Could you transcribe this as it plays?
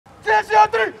TFC on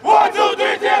 3! 1, 2,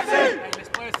 3, TFC! Hey, let's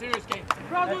play a serious game.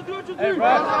 Braz, 1, 2, 3! Hey,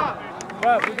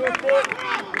 Braz, we do it.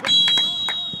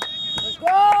 Let's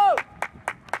go!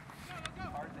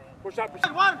 Puxa, puxa.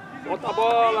 Solta a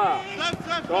bola.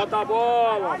 Solta a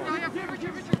bola.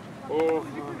 Porra,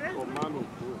 tomar no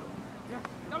cu.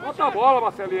 Solta a bola,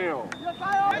 Marcelinho.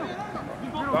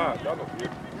 Tá, já no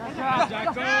fico.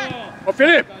 Ô,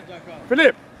 Felipe.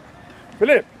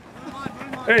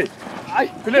 Ei. Ai,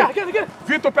 Felipe.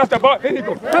 Vitor, presta a bola. Ei,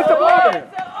 Vitor, presta a bola.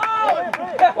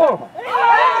 Porra.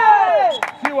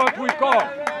 See what we call.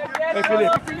 Ei,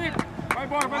 Felipe. Vai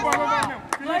embora mesmo.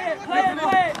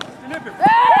 Felipe.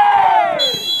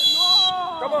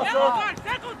 Come on, sir.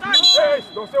 Hey,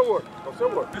 don't say a word.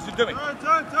 Listen to me.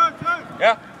 Turn.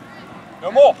 Yeah?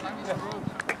 No more. Yeah.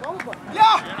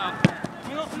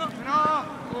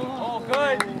 Oh,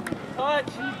 good.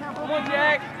 Touch. Come on,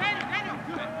 Jack.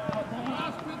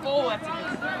 Oh, that's it.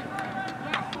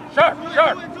 Sharp.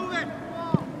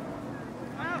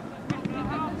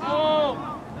 Oh.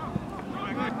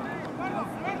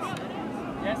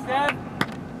 Yes, Dad.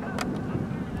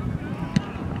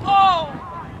 Oh.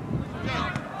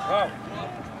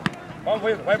 Vamos,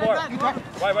 Vitor, vai embora.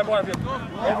 Vai embora, Vitor.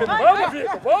 Vamos,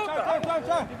 Vitor, volta.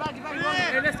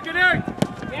 Hey, let's get it.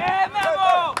 Yeah,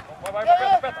 Memo. Vai,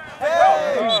 aperta.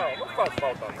 Não faz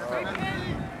falta, não.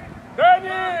 Dani,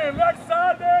 Lexa,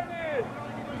 Dani.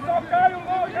 Só cai o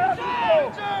gol,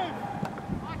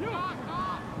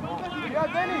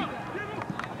 Obrigado, Dani.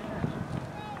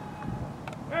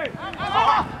 Ei.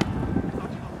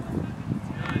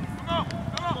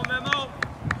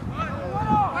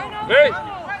 Ei,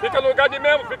 fica no lugar de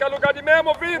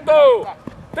Memo, Vitor!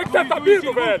 Tem que ser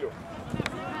sabido, velho!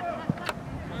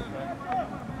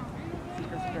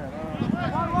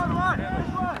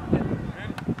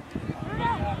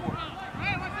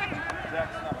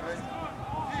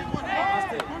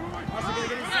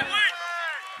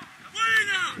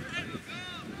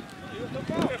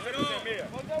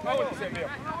 Aonde você é mesmo?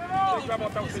 Quem vai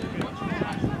botar você de meia?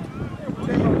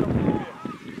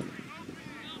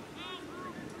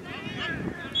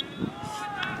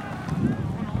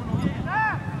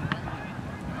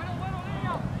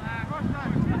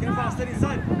 Stay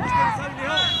inside in the hole.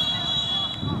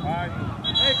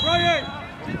 Hey, Brian!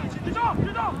 Get off!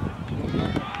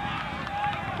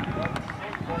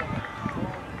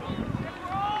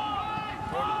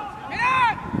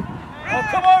 Oh,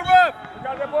 come on, ref! You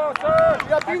got the ball, sir! You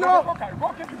got Dino! Go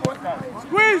kick the ball, cara!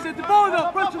 Squeeze at the ball,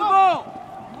 though! Push to the ball!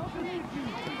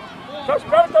 Só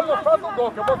espero que ele não faça o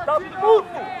gol, que eu vou ficar puto!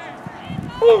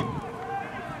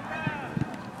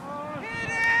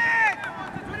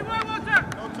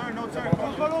 No turn.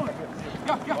 Let's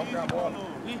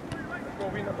go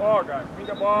win the ball, guys. Win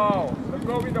the ball. Let's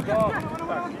go win the ball.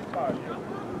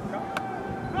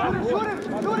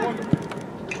 Shoot him!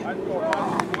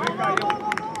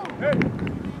 Hey!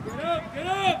 Get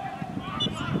up!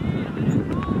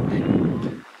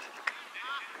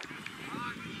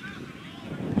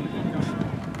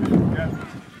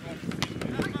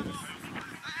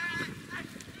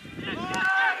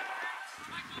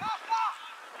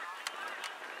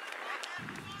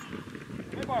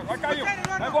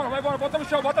 Vai embora, bota no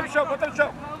chão.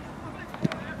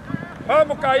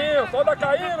 Vamos, Cainho, solta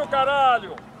Cainho,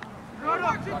 caralho!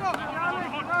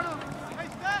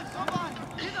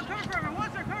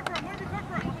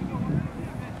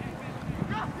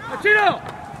 Tino!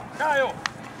 Caio!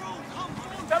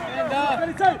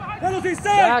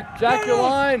 Jack your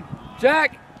line.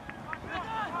 Jack!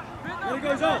 There he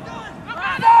goes on.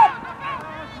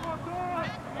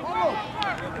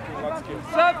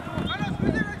 Stop!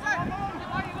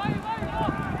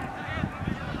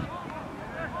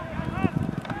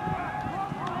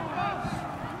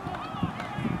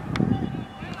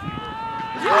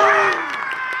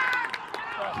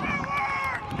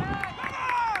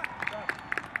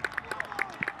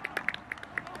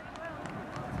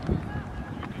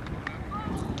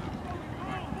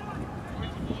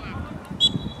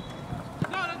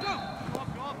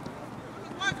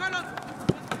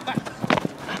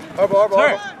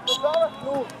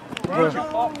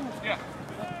 Ball. Yeah.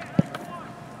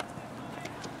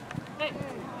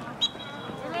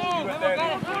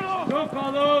 Go,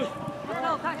 Carlos!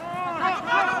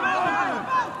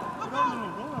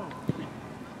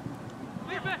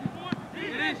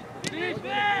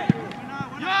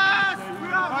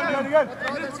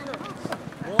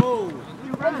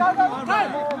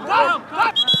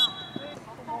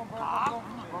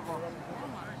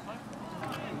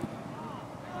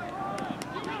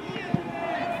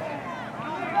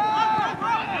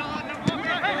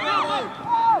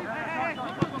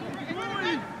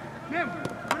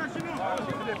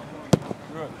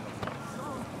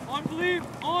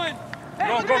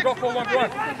 Go for one.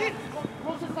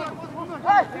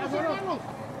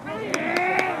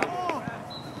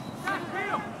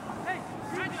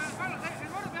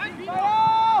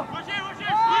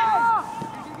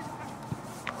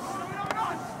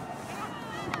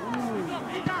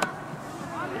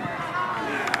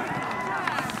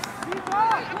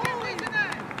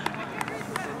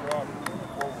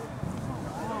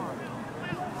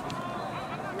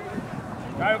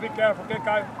 Caio, be careful, ok,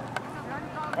 Caio?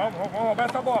 Vamos roubar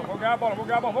essa bola, vamos ganhar a bola,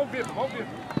 vamos, Vitor.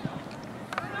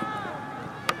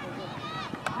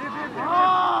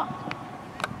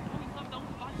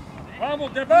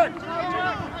 Vamos, get back!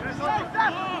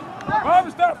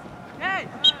 Vamos, Steph!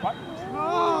 Vai.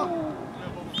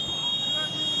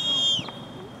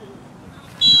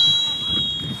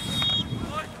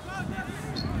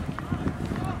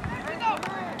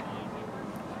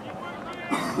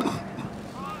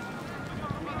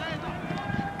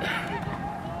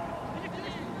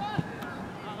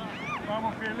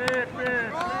 Vamos,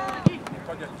 Felipe!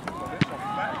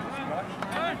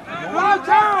 Vamos,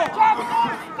 Pedro,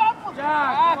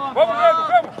 vamos!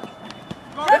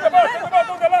 Take the ball,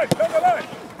 down the line!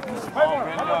 Vai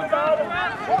embora, vamos da área!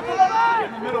 Volta lá!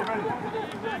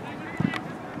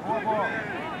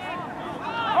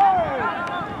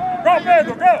 Go,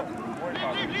 Pedro, go!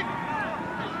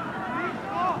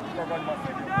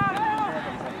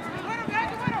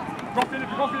 Go,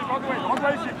 Felipe, all the way,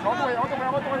 Chico, all the way, Go,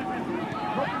 Felipe,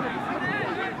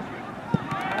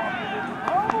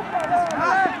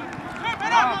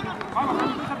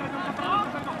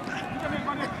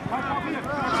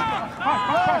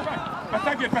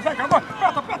 Persegue, agora,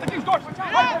 aperta aqui os dois! Vem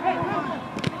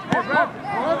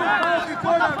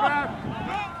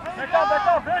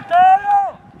cá!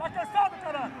 Tá cansado,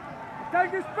 caralho!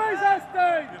 Take his space,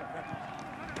 Aston!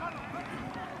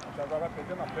 Agora vai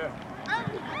perder na perna.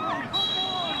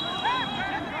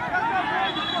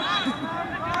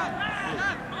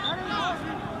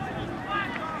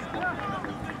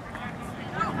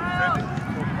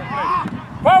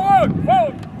 Forward!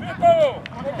 Vitor!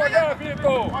 Vamos pegar,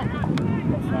 Vitor!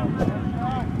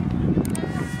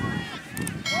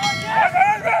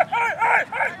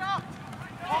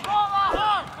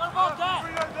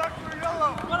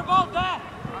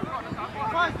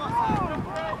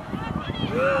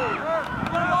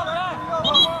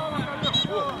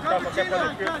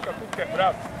 Fica tudo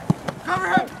quebrado. Cover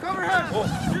him!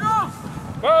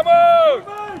 Vamos!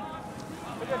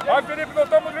 Vai, Felipe, não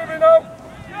estamos livres, não!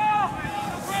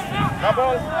 Na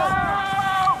bola!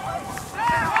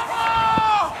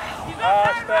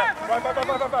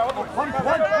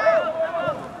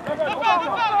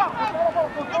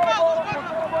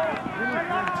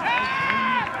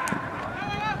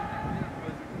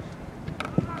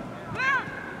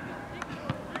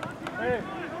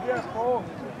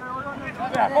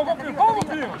 Vamos,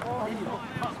 Pio!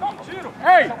 Dá um tiro!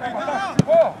 Ei!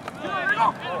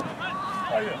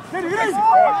 Aí,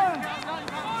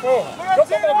 porra, eu vou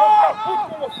ficar puto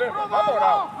com você, na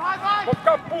moral. Vou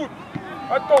ficar puto.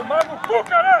 Vai tomar no cu,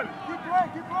 caralho!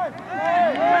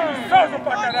 Preguiçoso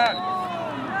pra caralho!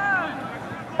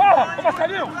 Porra, ô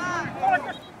Marcelinho!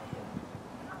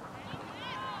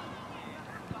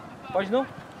 Pode não?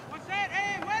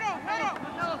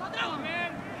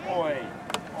 Oi.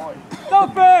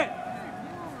 Stop it!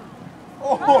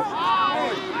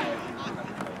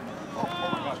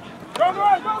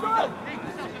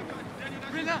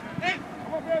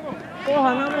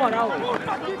 Porra, na moral.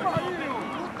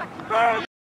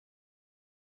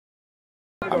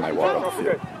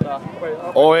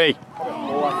 Oi.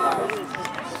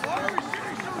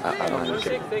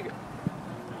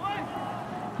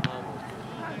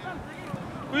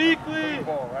 Quickly!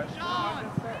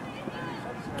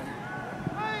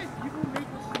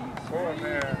 Oh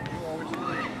man, you always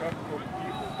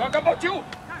talk about you!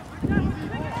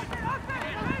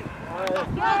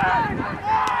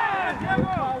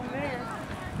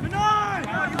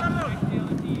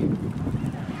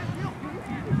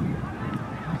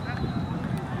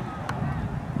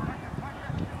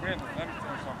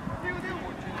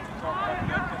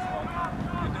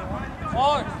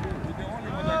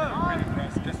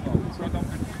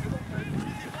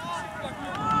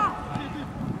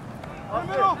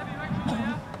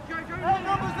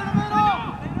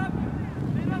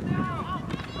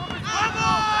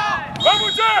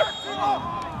 Vamos, Jack!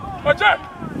 Ô, Jack!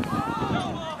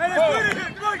 Hey, let's do it!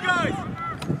 Come on, guys!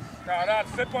 Caralho,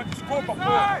 você põe desculpa,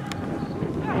 porra!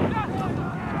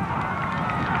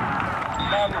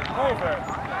 Tá no cu, velho!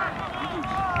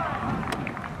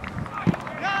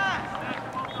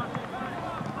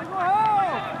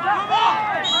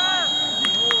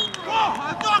 Pô,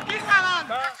 eu tô aqui, caralho!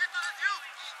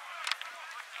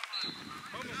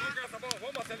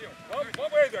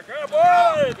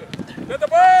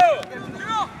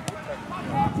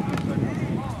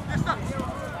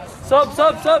 Sub.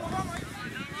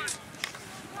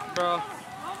 Bro.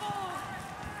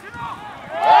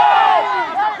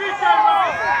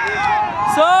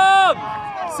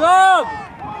 Sub.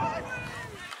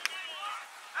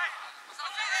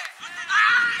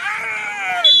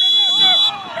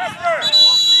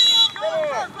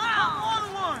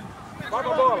 Vai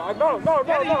pra bola. Não.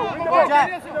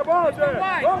 Vem da bola, Jé.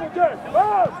 Vamos, Jé.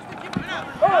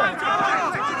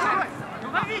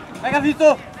 Pega,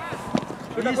 Vitor.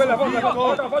 Fica com ele, levanta.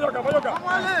 Vai jogar.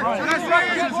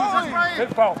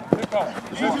 Ele falta.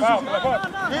 Levanta.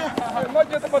 Não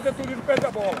adianta fazer tudo e não perde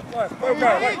a bola. Vai o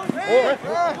cara, vai.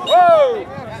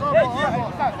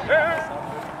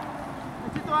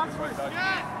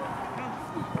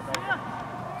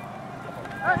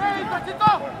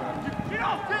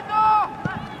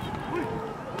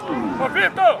 Ô,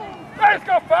 Vitor! É isso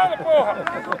que eu falo, porra!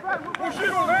 Um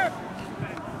giro lento!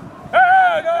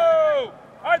 Não!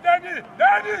 Ai, Dani!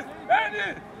 Dani!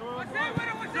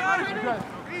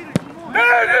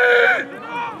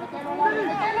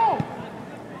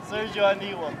 Sergio, I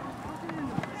need one.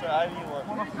 Sir, I need one.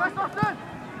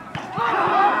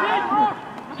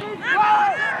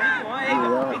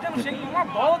 Ele não chega numa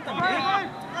bola também.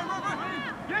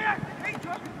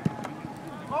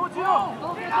 Vamos, Tino!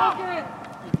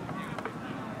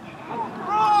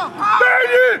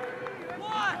 Dani!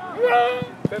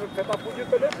 Você tá fudido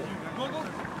também?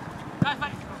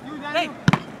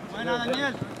 Vai lá,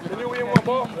 Daniel! Ele ia uma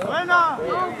bola? Vai lá!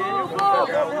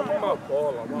 Uma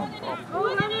bola.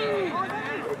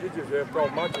 Eu quis dizer,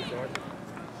 traumatizante.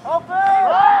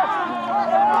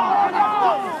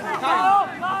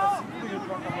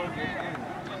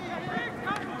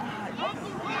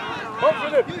 Vamos,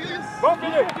 Felipe! Vamos,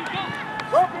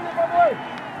 vamos!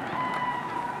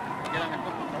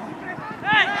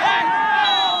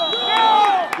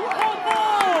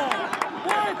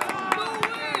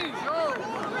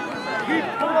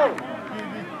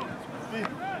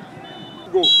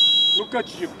 Gol, no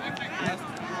cantinho.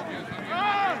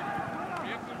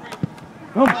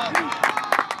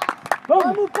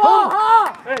 Vamos,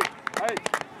 porra! Ei!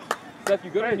 Seth,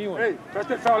 you good or new one? Ei,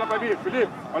 presta atenção, olha pra mim,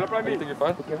 Felipe. Olha pra mim.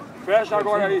 Fecha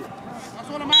agora aí.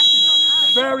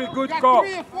 Very good call.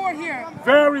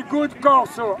 Very good call,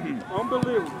 sir.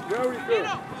 Unbelievable. Very good.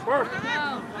 Perfect.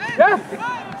 Yeah.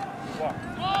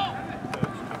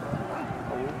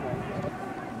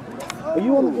 Are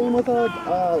you on the game with you don't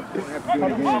have to do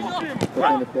it again.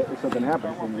 But then if something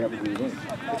happens, then you have to do it again.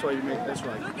 That's why you make this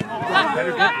right.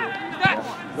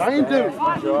 Ryan, dude.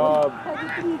 Good job.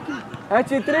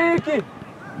 Hat-trick!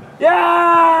 Yeah!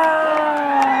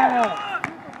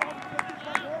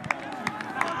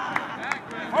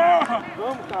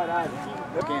 Vamos, caralho.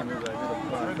 Can't move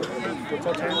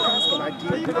but I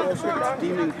did also it's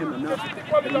deeming him enough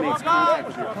that he makes contact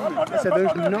with your opponent. I said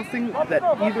there's nothing that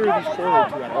either of these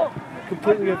forwards do at all.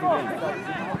 Completely other than that.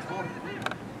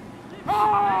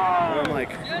 And I'm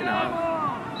like,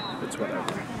 it's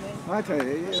whatever. I tell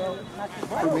you,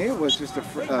 for me it was just a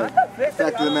fact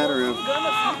of the matter of,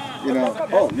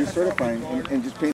 oh, you're certifying and just paying.